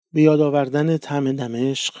به یاد آوردن طعم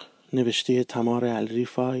دمشق، نوشته تمار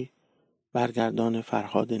الریفای، برگردان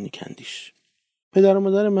فرهاد نیکندیش. پدر و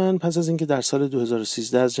مادر من پس از اینکه در سال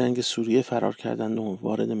 2013 از جنگ سوریه فرار کردند و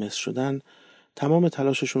وارد مصر شدند، تمام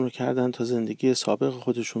تلاششون رو کردند تا زندگی سابق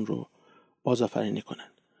خودشون رو بازآفرینی کنن.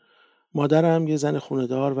 مادرم یه زن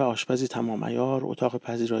خونه‌دار و آشپزی تمام عیار اتاق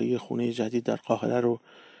پذیرایی خونه جدید در قاهره رو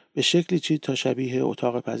به شکلی چید تا شبیه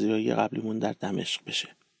اتاق پذیرایی قبلیمون در دمشق بشه.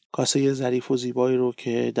 کاسه ظریف و زیبایی رو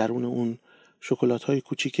که درون اون شکلات‌های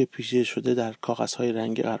کوچیک پیچیده شده در کاغذهای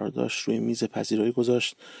رنگی قرار داشت روی میز پذیرایی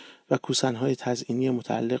گذاشت و کوسن‌های تزئینی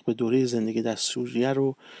متعلق به دوره زندگی در سوریه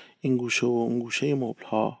رو این گوشه و اون گوشه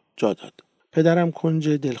مبل‌ها جا داد. پدرم کنج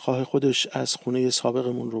دلخواه خودش از خونه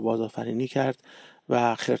سابقمون رو بازآفرینی کرد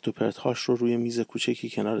و خرت و پرت‌هاش رو روی میز کوچکی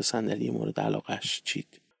کنار صندلی مورد علاقه‌اش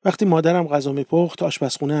چید. وقتی مادرم غذا می‌پخت،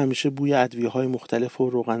 آشپزخونه همیشه بوی ادویه‌های مختلف و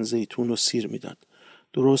روغن زیتون و سیر میداد.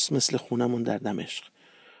 درست مثل خونمون در دمشق.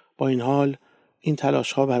 با این حال این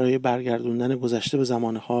تلاش‌ها برای برگردوندن گذشته به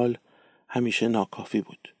زمان حال همیشه ناکافی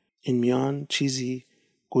بود. این میان چیزی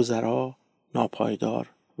گذرا، ناپایدار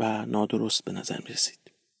و نادرست به نظر می‌رسید.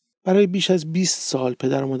 برای بیش از 20 سال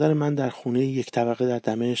پدر و مادر من در خونه یک طبقه در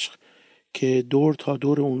دمشق که دور تا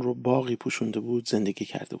دور اون رو باغی پوشونده بود زندگی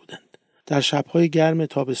کرده بودند. در شب‌های گرم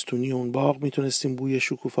تابستونی اون باغ میتونستیم بوی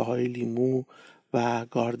شکوفه‌های لیمو و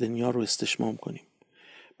گاردنیا رو استشمام کنیم.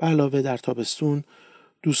 به علاوه در تابستون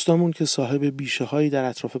دوستامون که صاحب بیشه‌هایی در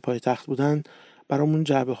اطراف پایتخت بودن برامون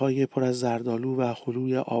جعبه‌های پر از زردآلو و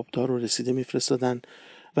خلوی آبدار رو رسیده میفرستادن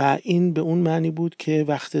و این به اون معنی بود که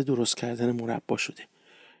وقت درست کردن مربا شده.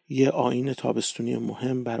 یه آیین تابستونی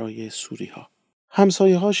مهم برای سوری‌ها.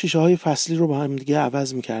 همسایه‌ها شیشه‌های فصلی رو با هم دیگه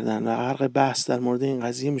عوض می‌کردن و غرق بحث در مورد این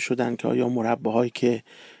قضیه می‌شدن که آیا مرباهایی که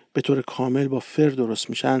به طور کامل با فر درست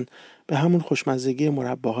میشن به همون خوشمزگی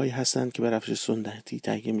مرباهایی هستن که به روش سنتی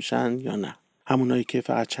تهیه میشن یا نه. همونایی که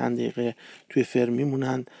فقط چند دقیقه توی فر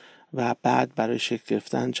میمونن و بعد برای شکل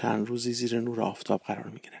گرفتن چند روزی زیر نور آفتاب قرار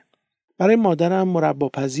میگیرن. برای مادرم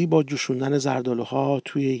مرباپزی با جوشوندن زردآلوها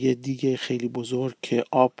توی یه دیگ خیلی بزرگ که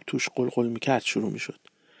آب توش قلقل میکرد شروع میشد.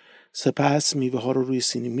 سپس میوه ها رو روی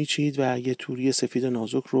سینی میچید و یه توری سفید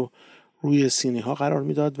نازک رو روی سینی ها قرار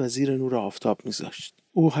میداد و زیر نور آفتاب میذاشت.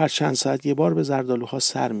 او هر چند ساعت یه بار به زردآلوها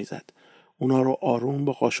سر میزد. اونا رو آروم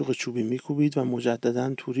با قاشق چوبی میکوبید و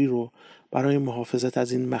مجدداً توری رو برای محافظت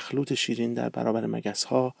از این مخلوط شیرین در برابر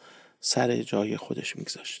مگس‌ها سر جای خودش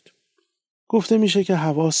میگذاشت. گفته میشه که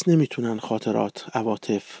حواس نمیتونن خاطرات،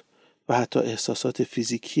 عواطف و حتی احساسات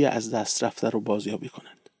فیزیکی از دست رفته رو بازیابی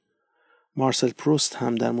کنند. مارسل پروست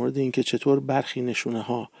هم در مورد اینکه چطور برخی نشونه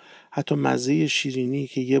ها حتی مزه شیرینی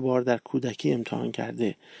که یه بار در کودکی امتحان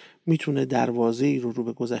کرده میتونه دروازه‌ای رو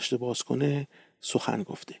به گذشته باز کنه سخن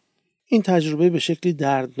گفته. این تجربه به شکلی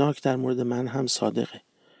دردناک در مورد من هم صادقه.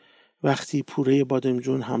 وقتی پوره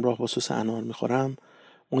بادمجون همراه با سس انار میخورم،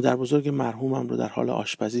 مادر بزرگ مرحومم رو در حال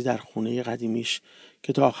آشپزی در خونه قدیمیش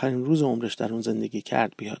که تا آخرین روز عمرش در اون زندگی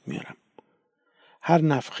کرد بیاد میارم. هر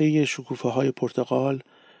نفخه شکوفه‌های پرتقال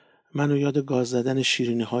منو یاد گاز زدن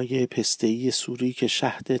شیرینی‌های پسته‌ای سوری که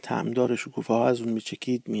شهد طعمدار شکوفه‌ها از اون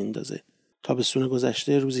میچکید میندازه. تابستون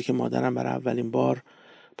گذشته روزی که مادرم برای اولین بار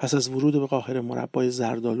پس از ورود به قاهره مربای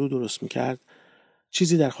زردآلو درست میکرد،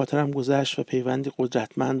 چیزی در خاطرم گذشت و پیوندی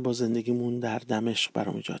قدرتمند با زندگیمون در دمشق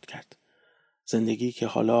برام ایجاد کرد. زندگی که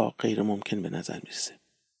حالا غیر ممکن به نظر میرسه.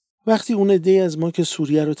 وقتی اون عده‌ای از ما که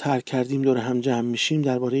سوریه رو ترک کردیم دور هم جمع میشیم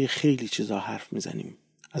درباره خیلی چیزا حرف میزنیم.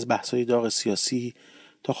 از بحث‌های داغ سیاسی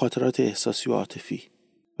تا خاطرات احساسی و عاطفی.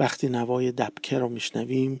 وقتی نوای دبکه رو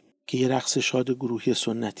میشنویم که یه رقص شاد گروهی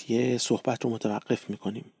سنتیه، صحبت رو متوقف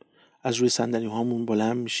میکنیم. از روی صندلی هامون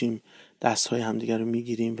بلند میشیم، دستهای همدیگر رو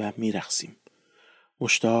میگیریم و میرقصیم.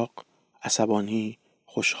 مشتاق، عصبانی،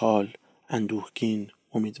 خوشحال، اندوهگین،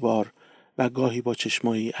 امیدوار و گاهی با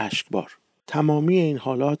چشمایی اشکبار. تمامی این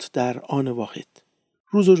حالات در آن واحد.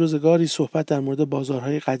 روز و روزگاری صحبت در مورد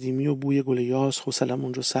بازارهای قدیمی و بوی گل یاس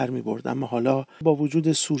حوصله‌مون رو سر می‌برد، اما حالا با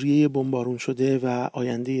وجود سوریه بمبارون شده و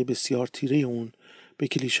آینده بسیار تیره اون به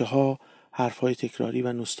کلیشه‌ها، حرف‌های تکراری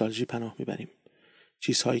و نوستالژی پناه می‌بریم.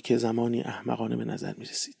 چیزهایی که زمانی احمقانه به نظر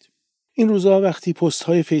می‌رسید. این روزها وقتی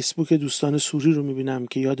پست‌های فیسبوک دوستان سوری رو می‌بینم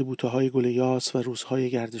که یاد بوته‌های گل یاس و روزهای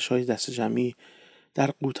گردش‌های دست جمعی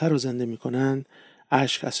در قوطه رو زنده می‌کنن،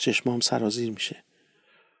 اشک از چشمام سرازیر میشه.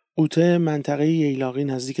 قوطه منطقه ییلاقی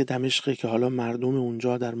نزدیک دمشق که حالا مردم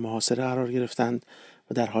اونجا در محاصره قرار گرفتند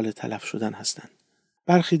و در حال تلف شدن هستند.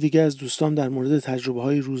 برخی دیگه از دوستان در مورد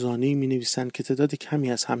تجربه‌های روزانه‌ای می‌نویسند که تعداد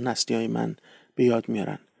کمی از هم‌نسلی‌های من به یاد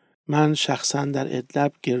میارن. من شخصاً در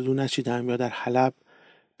ادلب گردو نچیدم یا در حلب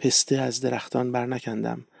پسته از درختان بر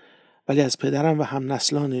نکندم، ولی از پدرم و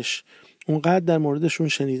هم‌نسلانش اونقدر در موردشون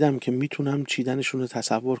شنیدم که میتونم چیدنشون رو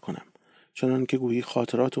تصور کنم، چنان که گویی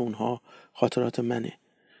خاطرات اونها خاطرات منه.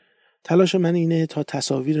 تلاش من اینه تا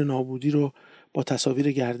تصاویر نابودی رو با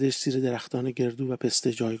تصاویر گردش زیر درختان گردو و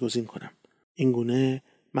پسته جایگزین کنم. اینگونه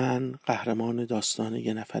من قهرمان داستان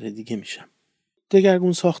یه نفر دیگه میشم.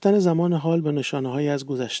 دگرگون ساختن زمان حال به نشانه‌هایی از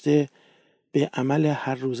گذشته به عمل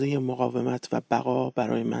هر روزه مقاومت و بقا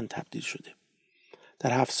برای من تبدیل شده.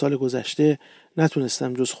 در 7 سال گذشته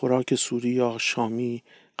نتونستم جز خوراک سوری یا شامی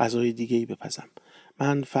غذای دیگه‌ای بپزم.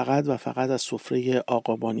 من فقط و فقط از سفره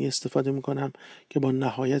آقابانی استفاده میکنم که با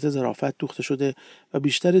نهایت ظرافت دوخته شده و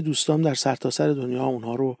بیشتر دوستام در سرتاسر دنیا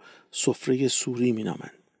اونها رو سفره سوری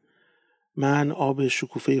مینامند. من آب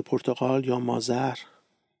شکوفه پرتقال یا مازر،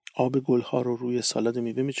 آب گلها رو روی سالاد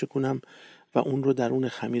میوه میچکونم و اون رو درون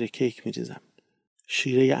خمیر کیک میریزم.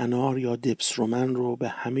 شیره انار یا دبس رومن رو به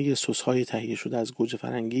همه سس‌های تهیه شده از گوجه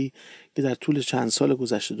فرنگی که در طول چند سال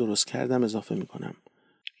گذشته درست کردم اضافه میکنم.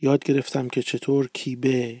 یاد گرفتم که چطور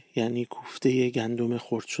کیبه یعنی کوفته گندم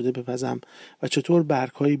خرد شده بپزم و چطور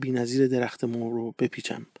برگ‌های بی‌نظیر درخت مو رو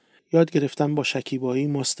بپیچم. یاد گرفتم با شکیبایی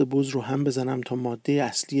ماست بز رو هم بزنم تا ماده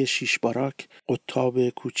اصلی شیش باراک، قطاب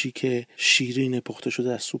کوچیک شیرین پخته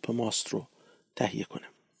شده از سوپ ماست رو تهیه کنم.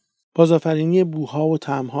 بازآفرینی بوها و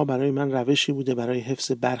طعم‌ها برای من روشی بوده برای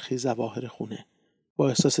حفظ برخی ظواهر خونه. با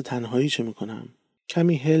احساس تنهایی چه میکنم؟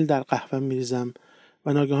 کمی هل در قهوه‌ام میریزم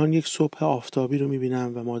و ناگهان یک صبح آفتابی رو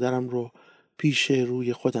میبینم و مادرم رو پیش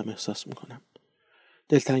روی خودم احساس میکنم.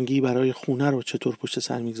 دلتنگی برای خونه رو چطور پشت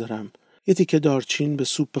سر میگذارم. یه تیکه دارچین به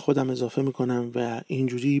سوپ خودم اضافه میکنم و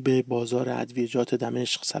اینجوری به بازار ادویه‌جات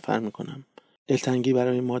دمشق سفر میکنم. دلتنگی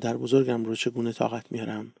برای مادر بزرگم رو چگونه طاقت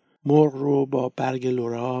میارم. مرغ رو با برگ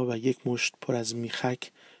لورا و یک مشت پر از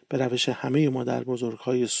میخک به روش همه مادر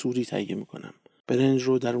بزرگهای سوری تهیه میکنم. برنج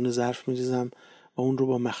رو درون ظرف میریزم و اون رو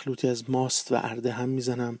با مخلوطی از ماست و ارده هم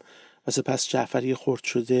میزنم و سپس جعفری خرد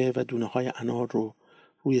شده و دونه‌های انار رو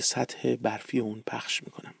روی سطح برفی اون پخش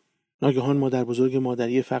میکنم. ناگهان مادر بزرگ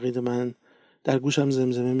مادری فقید من در گوشم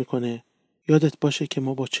زمزمه میکنه یادت باشه که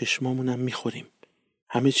ما با چشمامونم میخوریم.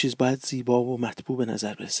 همه چیز باید زیبا و مطبوع به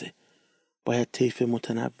نظر برسه. باید طیف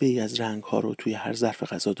متنوعی از رنگ‌ها رو توی هر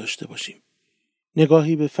ظرف غذا داشته باشیم.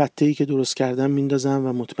 نگاهی به فته‌ای که درست کردم میندازم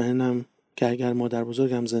و مطمئنم که اگر مادر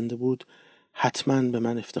بزرگم زنده بود حتماً به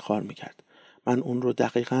من افتخار میکرد. من اون رو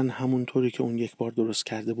دقیقاً همونطوری که اون یک بار درست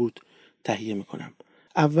کرده بود تهیه میکنم.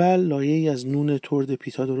 اول لایه‌ای از نون ترد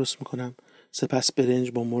پیتا درست میکنم، سپس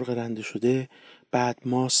برنج با مرغ رنده شده، بعد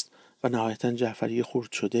ماست و نهایتاً جعفری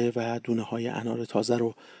خرد شده و دونه‌های انار تازه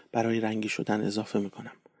رو برای رنگی شدن اضافه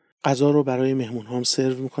میکنم. غذا رو برای مهمون‌هام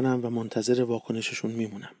سرو میکنم و منتظر واکنششون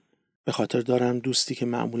میمونم. به خاطر دارم دوستی که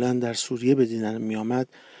معمولاً در سوریه به دیدنم میآمد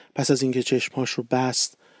پس از اینکه چشمهاش رو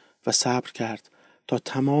بست و صبر کرد تا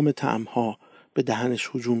تمام طعم‌ها به دهنش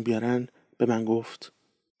هجوم بیارن به من گفت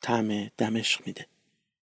طعم دمشق میده.